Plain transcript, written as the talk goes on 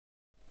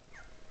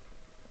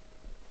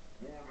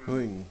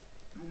going.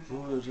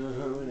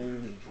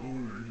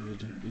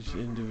 It's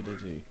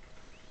individuality.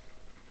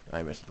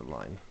 I missed the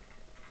line.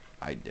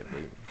 I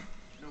definitely.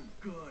 No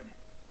good.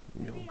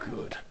 No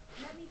good.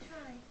 Let me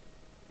try.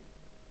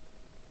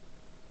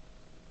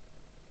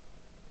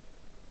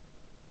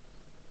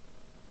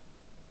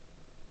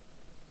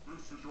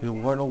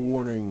 Your final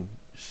warning.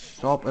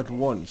 Stop at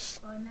once.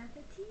 Bon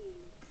appetit.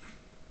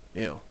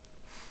 Ew.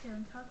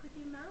 Don't talk with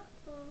your mouth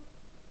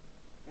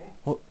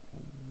full.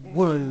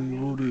 What are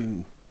you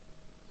loading?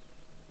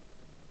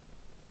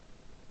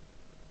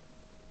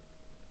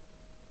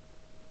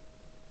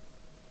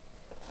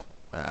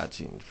 That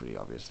seems pretty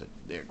obvious that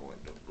they're going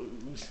to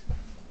lose.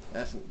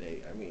 That's not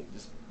they. I mean,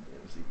 just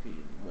MCP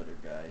and the other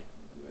guy.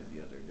 Who is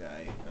the other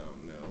guy? I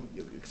don't know.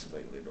 You'll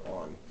explain later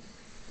on.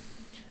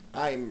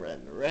 I'm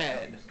red.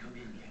 Come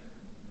in yet.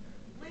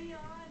 Leon,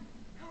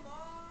 come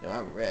on. No,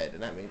 I'm red,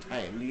 and that means I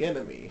am the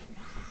enemy.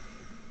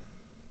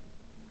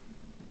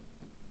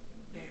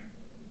 There.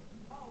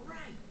 All right.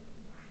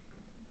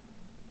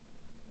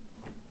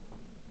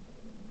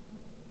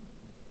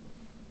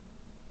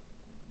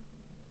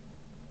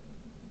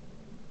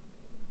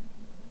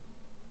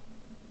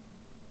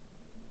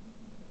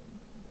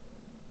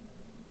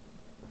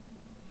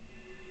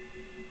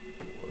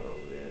 Whoa,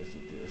 there's the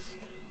disc.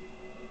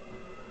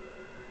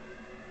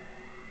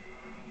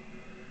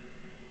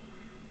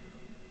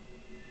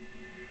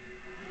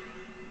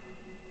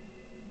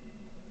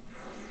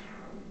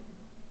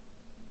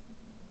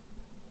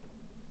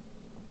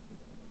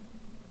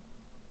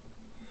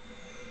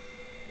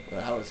 Well,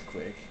 that was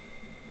quick.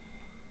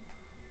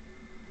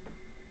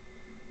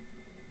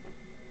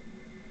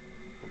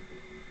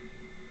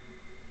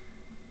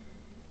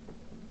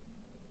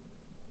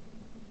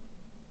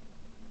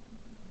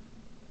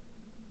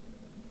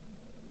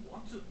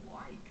 What's it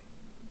like?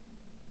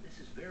 This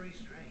is very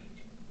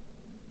strange.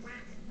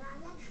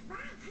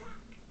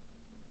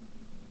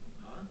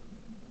 Huh?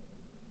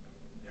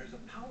 There's a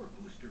power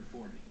booster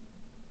for me.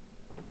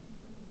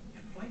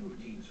 And flight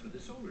routines for the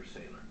solar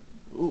sailor.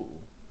 Ooh.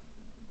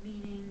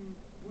 Meaning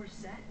we're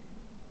set?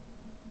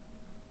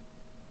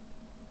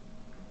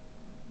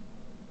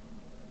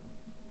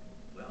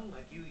 Well,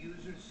 like you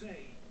users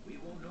say, we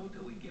won't know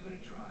till we give it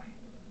a try.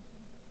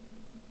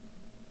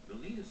 We'll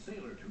need a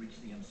sailor to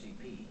reach the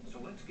MCP, so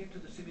let's get to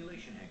the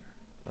simulation hangar.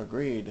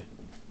 Agreed.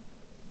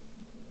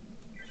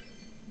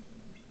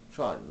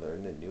 Tron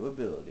learned a new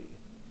ability.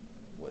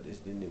 What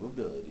is the new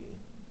ability?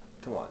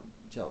 Come on,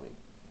 tell me.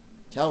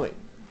 Tell me.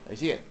 I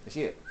see it. I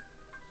see it.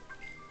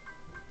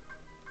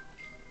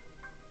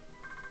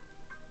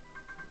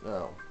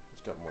 Oh,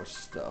 it's got more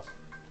stuff.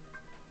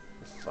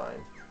 It's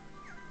fine.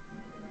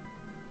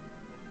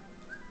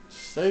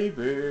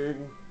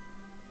 Saving.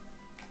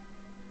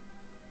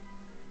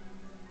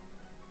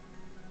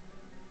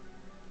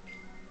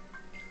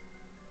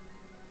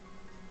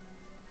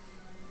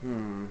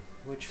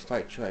 Which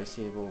fight should I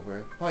save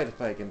over? Probably the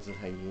fight against the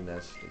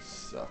hyenas. They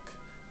suck.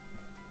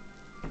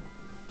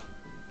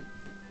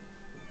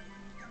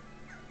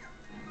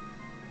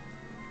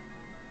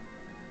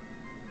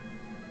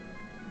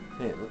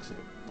 Hey, it looks like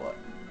a butt.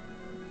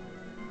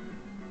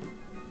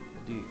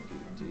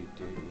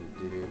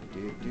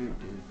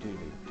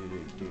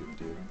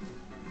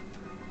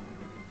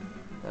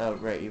 Oh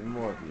great, even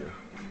more of you.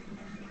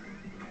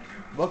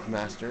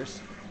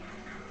 Bookmasters.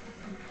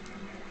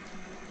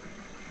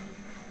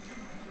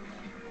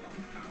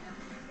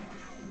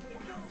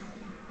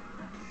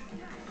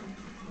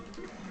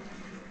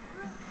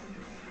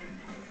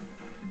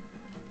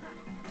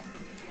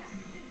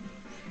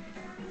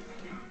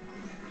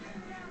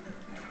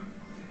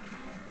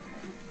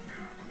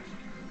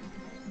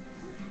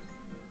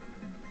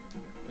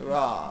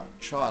 Hurrah!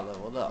 Tron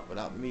leveled up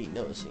without me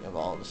noticing of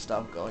all the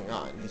stuff going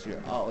on, because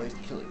you're always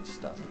killing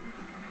stuff.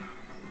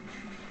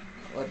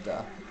 What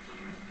the?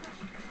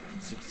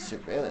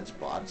 Surveillance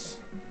bots?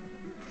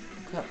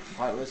 What kind of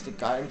heartless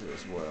got into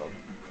this world?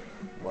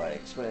 Well, it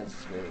explains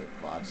surveillance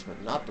bots, but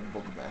not the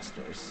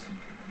bookmasters.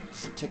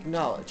 It's the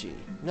technology,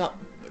 not...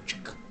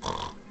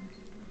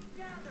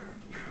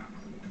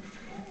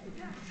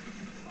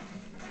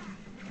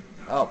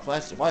 Oh,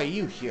 Plastic, why are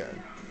you here?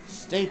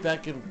 Stay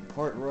back in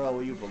Port Royal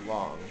where you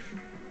belong.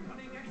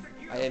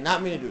 I did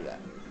not mean to do that.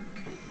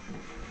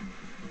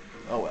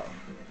 Oh well.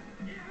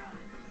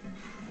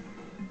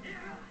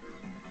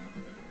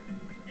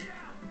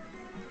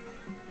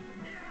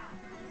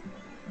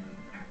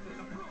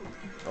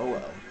 Oh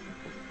well.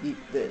 Eat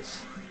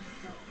this.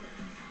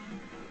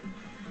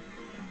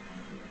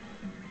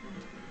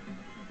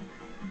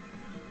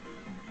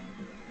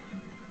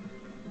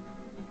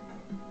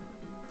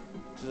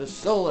 To the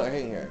solar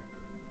hangar.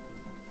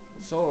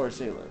 Solar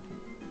sailor.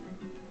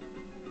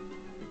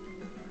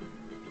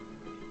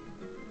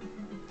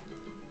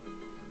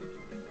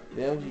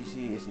 The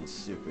MCC isn't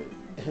stupid.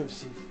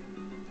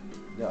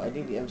 No, I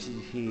think the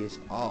MCC is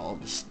all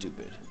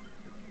stupid.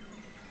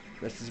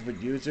 Rest is for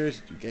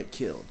users, you get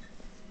killed.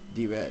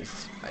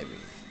 D-Res, I mean.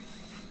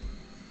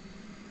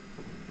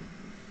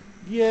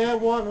 Yeah, I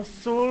want a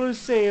solar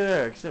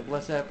sailor, except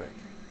less epic.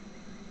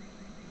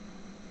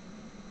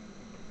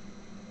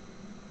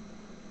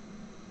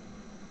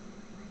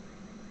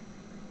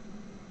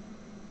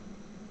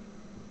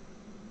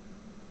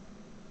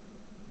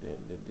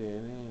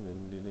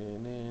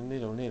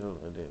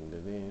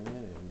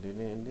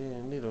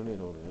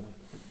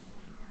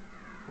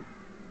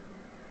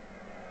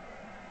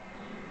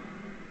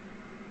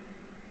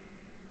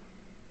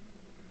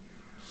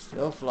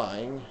 Still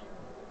flying.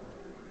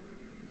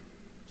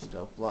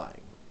 Still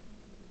flying.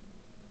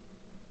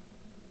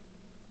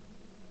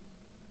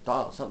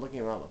 Donald, stop looking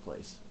around the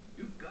place.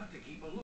 You've got to keep a look.